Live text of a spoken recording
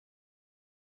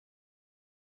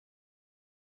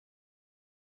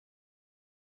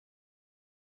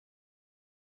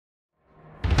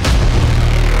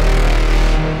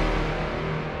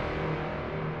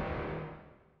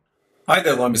Hi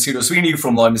there, Machedo. Sweeney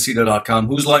from Machedo.com.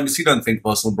 Who's Machedo and Think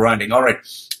Personal Branding? All right.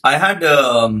 I had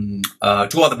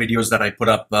two other videos that I put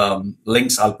up.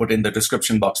 Links I'll put in the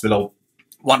description box below.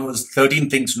 One was 13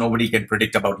 things nobody can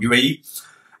predict about UAE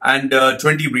and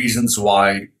 20 reasons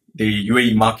why the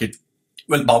UAE market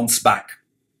will bounce back.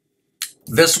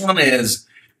 This one is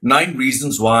 9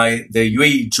 reasons why the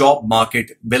UAE job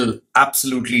market will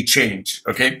absolutely change.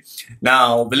 Okay.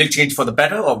 Now, will it change for the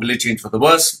better or will it change for the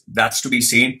worse? That's to be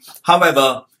seen.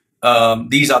 However,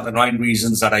 these are the 9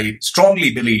 reasons that I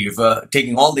strongly believe,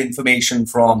 taking all the information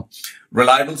from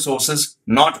reliable sources,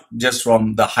 not just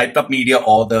from the hyped up media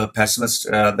or the pessimist,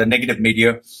 the negative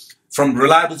media, from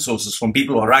reliable sources, from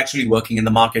people who are actually working in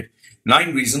the market.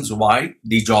 9 reasons why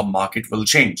the job market will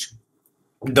change.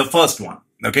 The first one,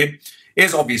 okay,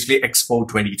 is obviously Expo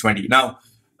 2020. Now,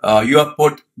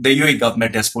 the UAE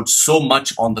government has put so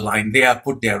much on the line. They have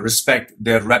put their respect,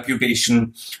 their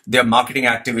reputation, their marketing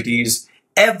activities,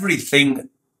 everything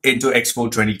into Expo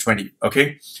 2020.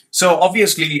 Okay. So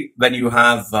obviously, when you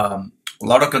have a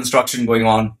lot of construction going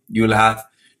on, you'll have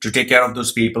to take care of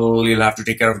those people. You'll have to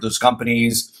take care of those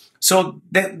companies. So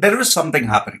there is something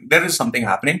happening. There is something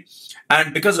happening.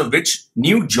 And because of which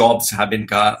new jobs have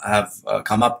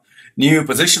come up. New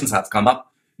positions have come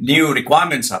up, new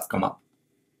requirements have come up.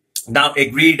 Now,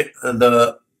 agreed,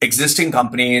 the existing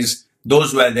companies,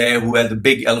 those who are there, who are the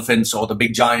big elephants or the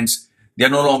big giants, they're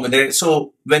no longer there.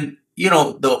 So when,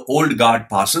 the old guard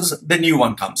passes, the new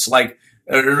one comes. Like,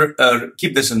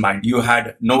 keep this in mind. You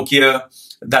had Nokia,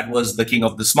 that was the king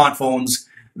of the smartphones.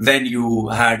 Then you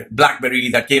had BlackBerry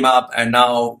that came up, and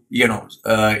now,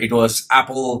 it was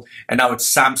Apple, and now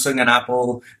it's Samsung and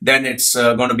Apple. Then it's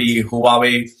going to be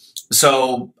Huawei.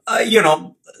 So,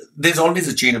 there's always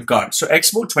a change of guard. So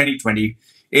Expo 2020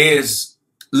 is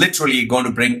literally going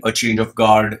to bring a change of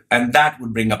guard, and that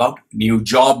would bring about new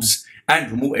jobs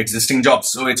and remove existing jobs.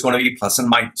 So it's going to be plus and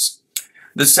minus.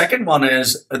 The second one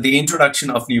is the introduction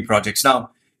of new projects.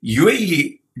 Now,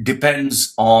 UAE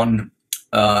depends on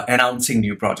announcing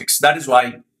new projects. That is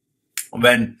why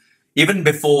even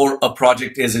before a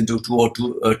project is into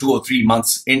 2 or 3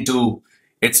 months into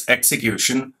its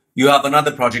execution, you have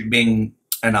another project being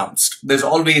announced. There's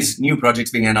always new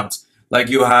projects being announced. Like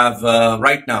you have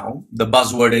right now, the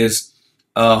buzzword is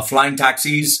flying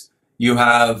taxis. You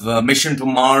have mission to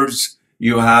Mars.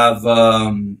 You have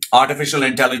artificial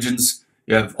intelligence.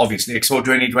 You have obviously Expo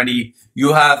 2020.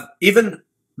 You have even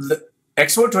the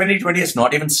Expo 2020 has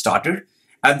not even started,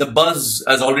 and the buzz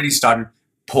has already started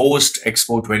post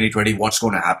Expo 2020. What's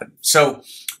going to happen? So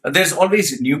there's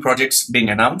always new projects being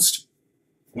announced.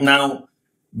 Now,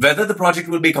 whether the project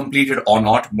will be completed or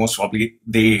not, most probably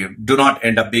they do not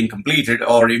end up being completed,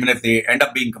 or even if they end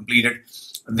up being completed,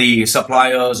 the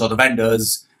suppliers or the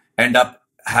vendors end up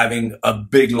having a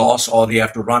big loss, or they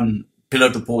have to run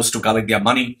pillar to post to collect their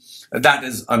money. That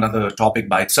is another topic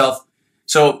by itself.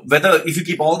 So if you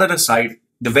keep all that aside,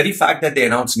 the very fact that they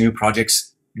announce new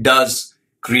projects does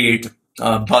create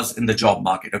buzz in the job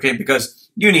market, okay? Because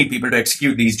you need people to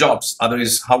execute these jobs.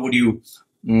 Otherwise, how would you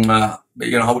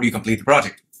complete the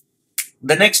project?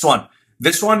 The next one,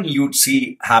 this one you'd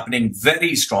see happening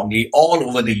very strongly all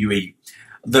over the UAE,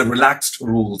 the relaxed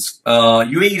rules.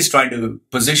 UAE is trying to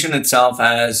position itself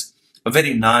as a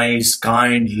very nice,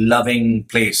 kind, loving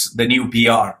place, the new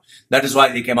PR. That is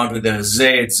why they came out with the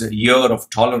Z's year of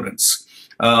tolerance.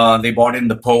 They brought in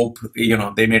the Pope,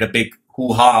 they made a big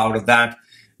hoo-ha out of that.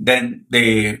 Then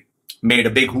they made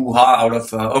a big hoo-ha out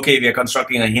of, okay, we are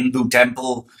constructing a Hindu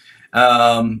temple.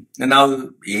 And now,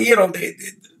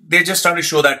 they're just trying to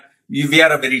show that we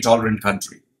are a very tolerant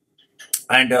country.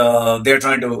 And they're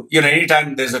trying to,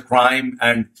 anytime there's a crime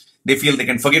and they feel they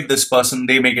can forgive this person,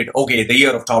 they make it, okay, the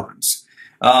year of tolerance.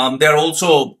 They're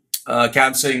also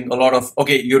canceling a lot of,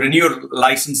 okay, you renew your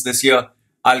license this year,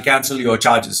 I'll cancel your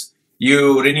charges.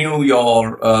 You renew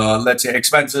your, let's say,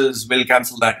 expenses, we'll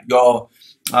cancel that. Your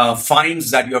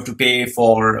fines that you have to pay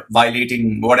for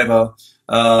violating whatever,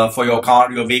 for your car,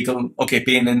 your vehicle, okay,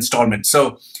 pay in installments.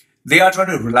 So they are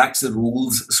trying to relax the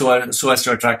rules so as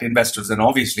to attract investors. And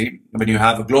obviously, when you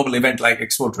have a global event like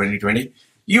Expo 2020,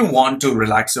 you want to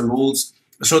relax the rules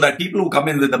so that people who come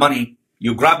in with the money,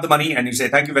 you grab the money and you say,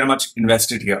 thank you very much,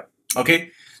 invest it here.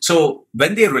 Okay. So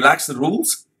when they relax the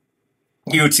rules,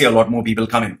 you would see a lot more people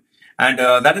coming. And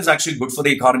that is actually good for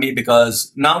the economy,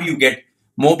 because now you get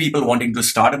more people wanting to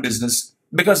start a business,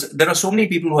 because there are so many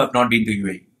people who have not been to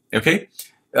UAE. Okay.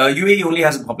 UAE only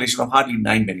has a population of hardly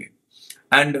 9 million.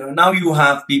 And now you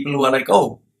have people who are like,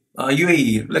 oh,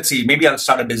 UAE, let's see, maybe I'll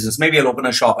start a business. Maybe I'll open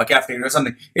a shop, a cafe or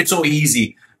something. It's so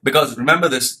easy, because remember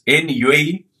this, in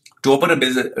UAE, To open a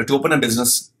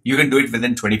business, you can do it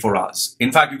within 24 hours.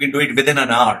 In fact, you can do it within an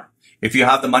hour. If you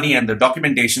have the money and the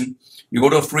documentation, you go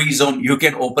to a free zone, you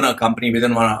can open a company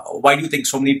within 1 hour. Why do you think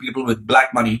so many people with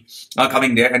black money are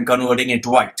coming there and converting it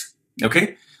to white?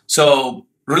 Okay. So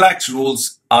relaxed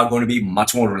rules are going to be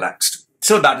much more relaxed.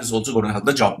 So that is also going to help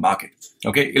the job market.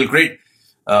 Okay. It'll create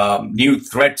new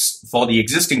threats for the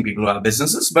existing people who have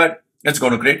businesses, but it's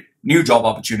going to create new job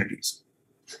opportunities.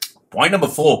 Point number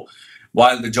 4,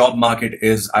 while the job market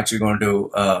is actually going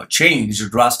to change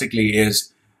drastically,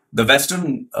 is the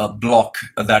Western bloc,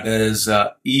 that is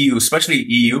EU, especially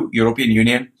EU, European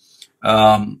Union.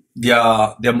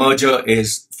 Their merger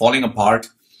is falling apart.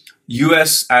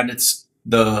 US and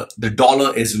the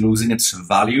dollar is losing its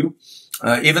value.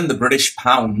 Even the British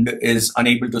pound is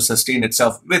unable to sustain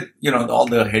itself with all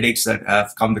the headaches that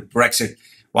have come with Brexit.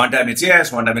 One time it's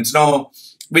yes, one time it's no.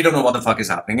 We don't know what the fuck is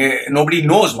happening. Nobody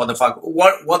knows what the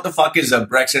fuck is a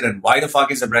Brexit and why the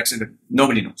fuck is a Brexit.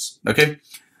 Nobody knows. Okay.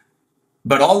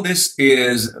 But all this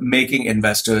is making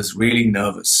investors really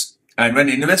nervous. And when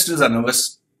investors are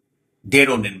nervous, they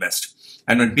don't invest.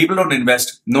 And when people don't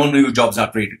invest, no new jobs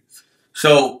are created.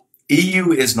 So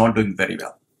EU is not doing very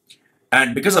well.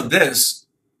 And because of this,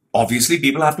 obviously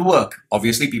people have to work.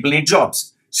 Obviously people need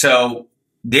jobs. So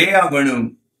they are going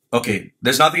to, okay,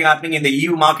 there's nothing happening in the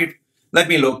EU market. Let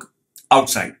me look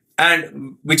outside.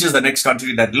 And which is the next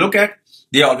country that they look at?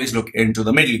 They always look into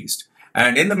the Middle East.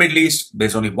 And in the Middle East,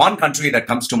 there's only one country that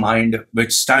comes to mind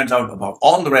which stands out above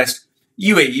all the rest,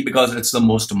 UAE, because it's the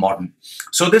most modern.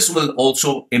 So this will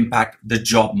also impact the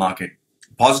job market.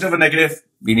 Positive or negative,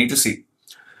 we need to see.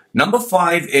 Number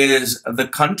 5 is the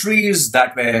countries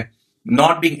that were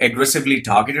not being aggressively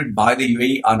targeted by the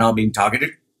UAE are now being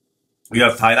targeted. You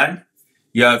have Thailand,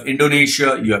 you have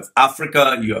Indonesia, you have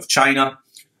Africa, you have China.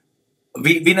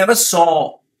 We never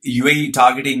saw UAE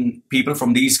targeting people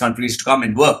from these countries to come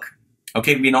and work.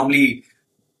 Okay, we normally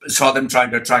saw them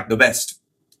trying to attract the West.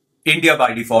 India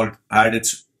by default had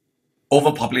its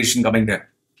overpopulation coming there.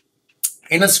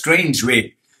 In a strange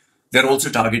way, they're also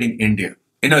targeting India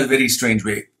in a very strange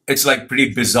way. It's like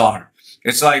pretty bizarre.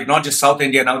 It's like not just South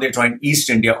India, now they're trying East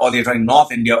India, or they're trying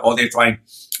North India, or they're trying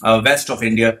West of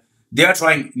India. They are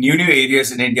trying new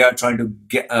areas in India, trying to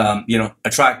get,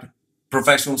 attract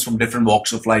professionals from different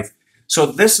walks of life. So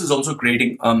this is also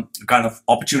creating kind of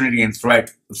opportunity and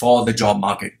threat for the job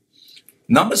market.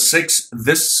 Number 6,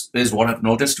 this is what I've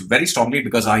noticed very strongly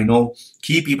because I know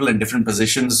key people in different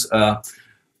positions.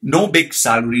 No big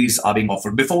salaries are being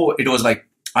offered. Before, it was like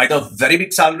either very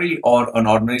big salary or an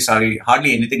ordinary salary,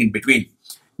 hardly anything in between.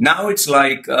 Now it's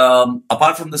like,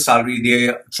 apart from the salary,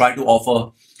 they try to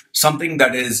offer something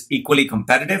that is equally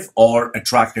competitive or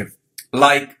attractive,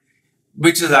 like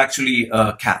which is actually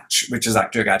a catch,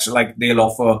 Like they'll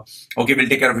offer, okay, we'll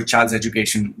take care of your child's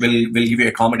education, we'll give you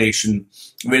accommodation,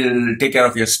 we'll take care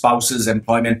of your spouse's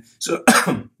employment. So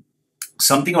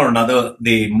something or another,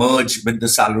 they merge with the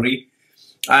salary.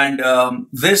 And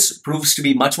this proves to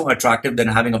be much more attractive than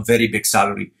having a very big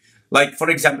salary. Like, for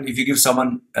example, if you give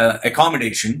someone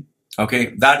accommodation,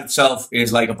 okay, that itself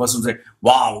is like a person say,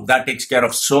 wow, that takes care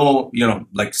of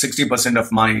like 60%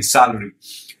 of my salary.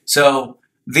 So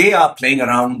they are playing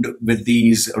around with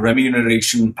these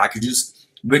remuneration packages,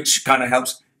 which kind of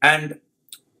helps. And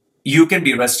you can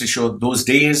be rest assured those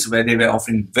days where they were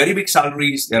offering very big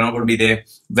salaries, they're not going to be there.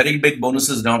 Very big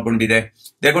bonuses, they're not going to be there.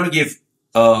 They're going to give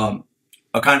a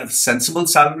kind of sensible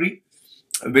salary,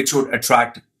 which would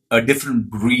attract a different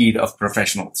breed of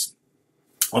professionals.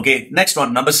 Okay, next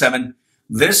one, number 7.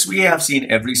 This we have seen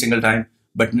every single time.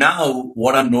 But now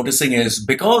what I'm noticing is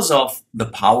because of the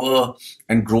power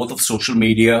and growth of social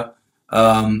media,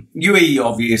 UAE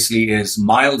obviously is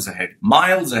miles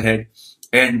ahead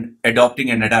in adopting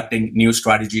and adapting new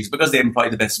strategies because they employ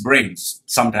the best brains.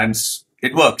 Sometimes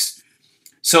it works.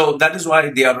 So that is why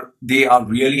they are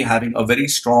really having a very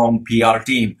strong PR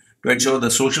team to ensure the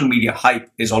social media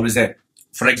hype is always there.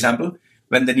 For example,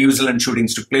 when the New Zealand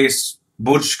shootings took place,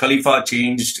 Burj Khalifa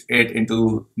changed it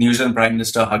into New Zealand Prime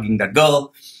Minister hugging that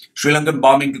girl. Sri Lankan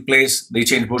bombing took place. They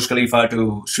changed Burj Khalifa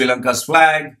to Sri Lanka's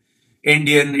flag.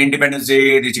 Indian Independence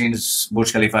Day, they changed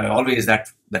Burj Khalifa. Always that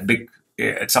big,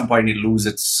 at some point it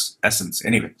loses its essence.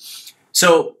 Anyway,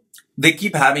 so they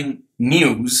keep having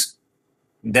news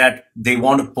that they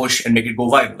want to push and make it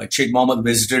go viral. Like Sheikh Mohammed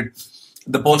visited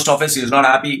the post office. He was not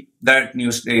happy. That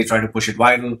news, they try to push it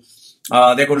viral.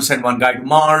 They're going to send one guy to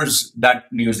Mars.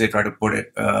 That news, they try to put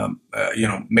it,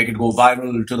 make it go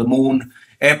viral to the moon.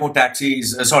 Airport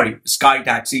taxis, sky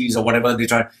taxis or whatever they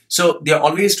try. So they're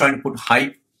always trying to put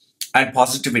hype and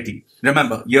positivity.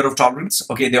 Remember, year of tolerance.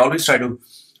 Okay, they always try to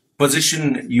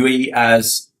position UAE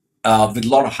as with a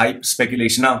lot of hype,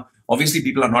 speculation. Now, obviously,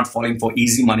 people are not falling for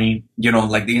easy money,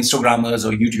 like the Instagrammers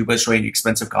or YouTubers showing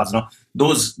expensive cars. Now,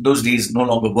 those days no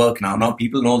longer work now. Now,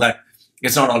 people know that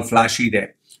it's not all flashy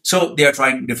there. So they are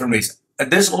trying different ways.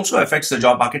 This also affects the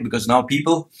job market because now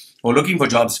people who are looking for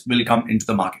jobs will come into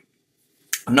the market.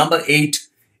 Number 8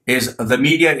 is the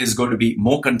media is going to be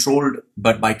more controlled,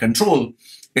 but by control,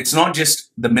 it's not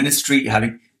just the ministry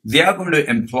they are going to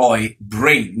employ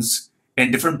brains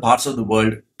in different parts of the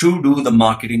world to do the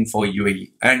marketing for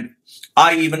UAE. And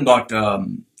I even got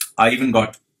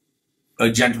a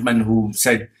gentleman who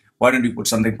said, why don't you put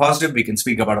something positive? We can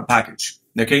speak about a package.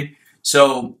 Okay.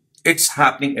 So it's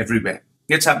happening everywhere.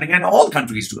 It's happening, and all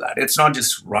countries do that. It's not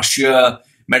just Russia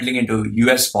meddling into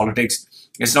US politics.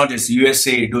 It's not just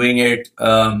USA doing it.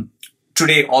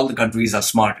 Today, all the countries are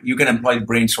smart. You can employ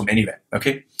brains from anywhere.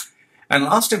 Okay. And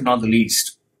last, if not the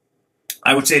least,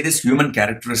 I would say this human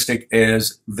characteristic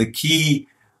is the key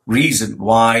reason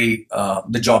why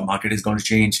the job market is going to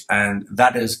change, and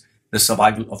that is the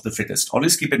survival of the fittest.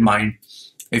 Always keep in mind,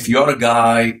 if you're a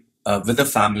guy with a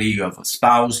family, you have a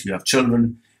spouse, you have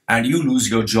children, and you lose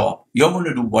your job, you're going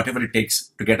to do whatever it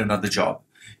takes to get another job.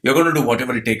 You're going to do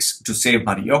whatever it takes to save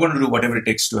money. You're going to do whatever it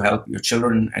takes to help your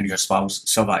children and your spouse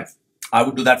survive. I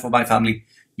would do that for my family.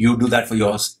 You do that for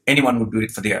yours. Anyone would do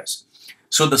it for theirs.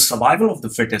 So the survival of the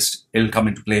fittest will come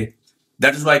into play.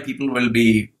 That is why people will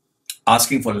be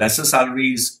asking for lesser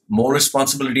salaries, more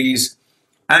responsibilities.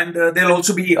 And there'll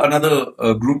also be another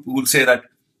group who will say that,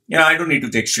 I don't need to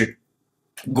take shit.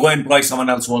 Go employ someone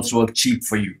else who wants to work cheap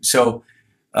for you. So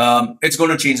it's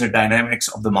going to change the dynamics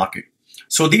of the market.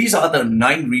 So these are the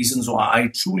 9 reasons why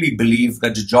I truly believe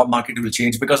that the job market will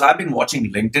change, because I've been watching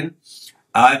LinkedIn.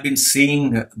 I've been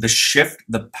seeing the shift,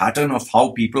 the pattern of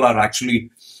how people are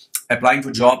actually applying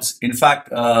for jobs. In fact,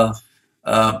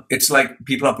 it's like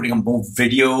people are putting up more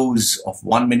videos of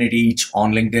 1 minute each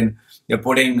on LinkedIn. They're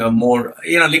putting more,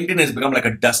 LinkedIn has become like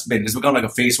a dustbin. It's become like a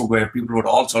Facebook where people put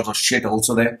all sorts of shit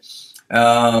also there.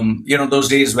 Those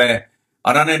days where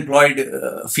an unemployed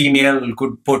female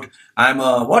could put, I'm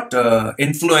a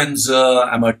influencer,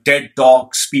 I'm a TED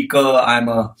Talk speaker, I'm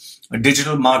a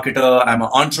digital marketer, I'm an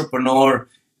entrepreneur.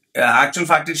 Actual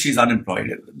fact is she's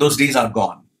unemployed. Those days are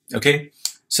gone. Okay.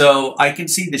 So I can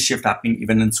see the shift happening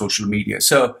even in social media.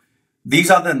 So these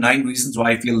are the 9 reasons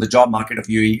why I feel the job market of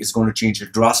UAE is going to change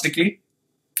drastically.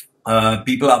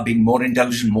 People are being more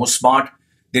intelligent, more smart.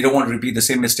 They don't want to repeat the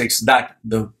same mistakes that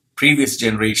the previous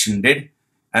generation did.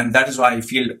 And that is why I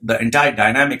feel the entire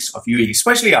dynamics of UAE,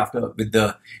 especially with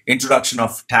the introduction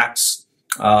of tax,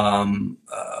 the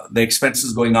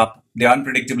expenses going up, the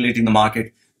unpredictability in the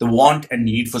market, the want and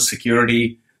need for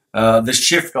security, the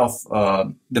shift of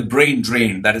the brain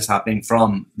drain that is happening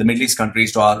from the Middle East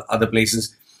countries to other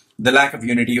places, the lack of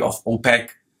unity of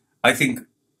OPEC. I think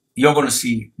you're going to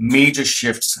see major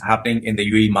shifts happening in the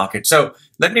UAE market. So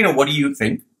let me know, what do you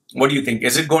think? What do you think?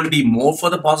 Is it going to be more for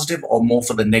the positive or more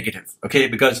for the negative? Okay,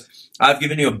 because I've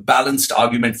given you a balanced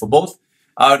argument for both.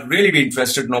 I'd really be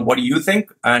interested to know what do you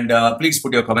think, and please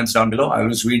put your comments down below. I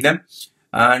always read them,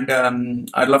 and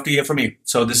I'd love to hear from you.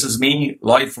 So this is me,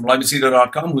 Lloyd from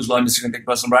Machedo.com, who's Lloyd Machedo in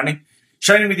Personal Branding,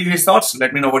 sharing with you his thoughts.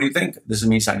 Let me know what you think. This is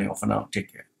me signing off for now.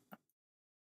 Take care.